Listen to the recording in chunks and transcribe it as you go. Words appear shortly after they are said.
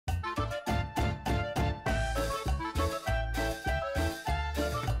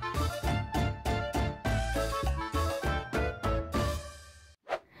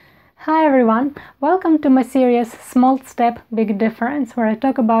Hi everyone, welcome to my series Small Step, Big Difference, where I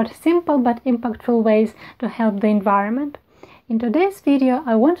talk about simple but impactful ways to help the environment. In today's video,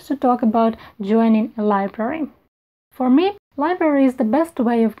 I wanted to talk about joining a library. For me, library is the best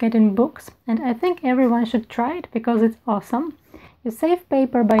way of getting books, and I think everyone should try it because it's awesome. You save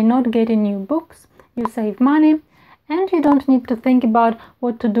paper by not getting new books, you save money, and you don't need to think about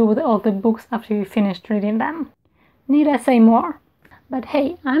what to do with all the books after you finished reading them. Need I say more? But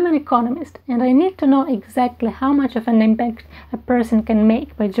hey, I'm an economist and I need to know exactly how much of an impact a person can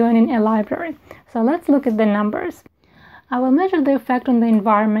make by joining a library. So let's look at the numbers. I will measure the effect on the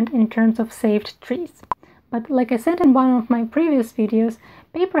environment in terms of saved trees. But like I said in one of my previous videos,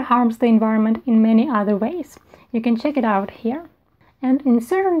 paper harms the environment in many other ways. You can check it out here. And in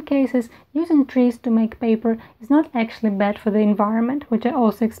certain cases, using trees to make paper is not actually bad for the environment, which I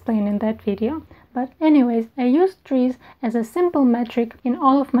also explained in that video. But anyways, I use trees as a simple metric in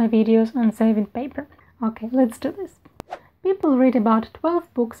all of my videos on saving paper. Okay, let's do this. People read about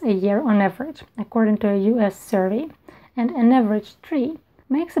 12 books a year on average, according to a US survey, and an average tree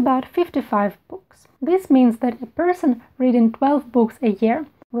makes about 55 books. This means that a person reading 12 books a year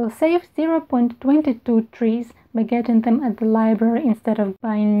will save 0.22 trees by getting them at the library instead of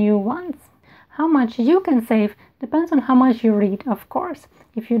buying new ones. How much you can save depends on how much you read, of course.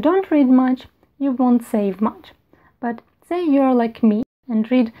 If you don't read much, you won't save much. But say you're like me and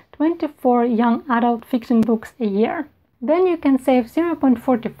read 24 young adult fiction books a year, then you can save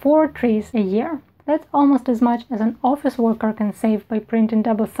 0.44 trees a year. That's almost as much as an office worker can save by printing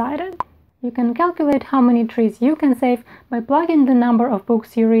double-sided. You can calculate how many trees you can save by plugging the number of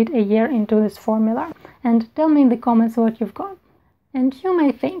books you read a year into this formula, and tell me in the comments what you've got. And you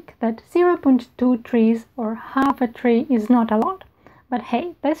may think that 0.2 trees or half a tree is not a lot, but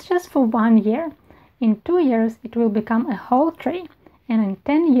hey, that's just for 1 year. In 2 years it will become a whole tree, and in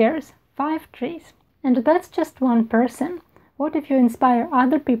 10 years 5 trees. And that's just one person. What if you inspire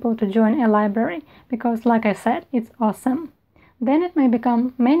other people to join a library? Because like I said, it's awesome. Then it may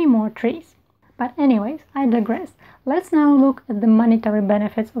become many more trees. But anyways, I digress. Let's now look at the monetary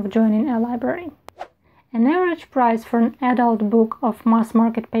benefits of joining a library. An average price for an adult book of mass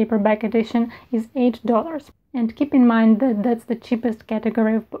market paperback edition is $8, and keep in mind that that's the cheapest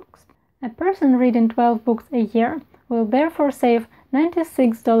category of books. A person reading 12 books a year will therefore save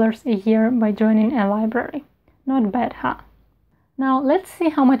 $96 a year by joining a library. Not bad, huh? Now let's see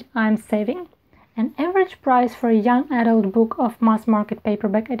how much I'm saving. An average price for a young adult book of mass market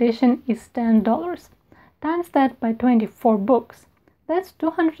paperback edition is $10. Times that by 24 books. That's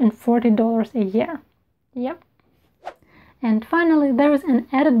 $240 a year. Yep. And finally, there is an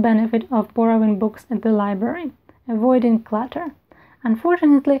added benefit of borrowing books at the library: avoiding clutter.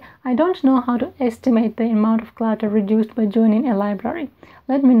 Unfortunately, I don't know how to estimate the amount of clutter reduced by joining a library.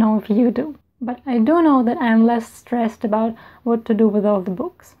 Let me know if you do. But I do know that I am less stressed about what to do with all the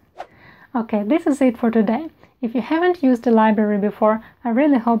books. Okay, this is it for today. If you haven't used a library before, I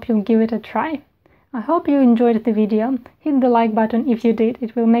really hope you'll give it a try. I hope you enjoyed the video. Hit the like button if you did,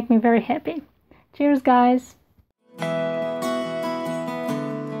 it will make me very happy. Cheers, guys!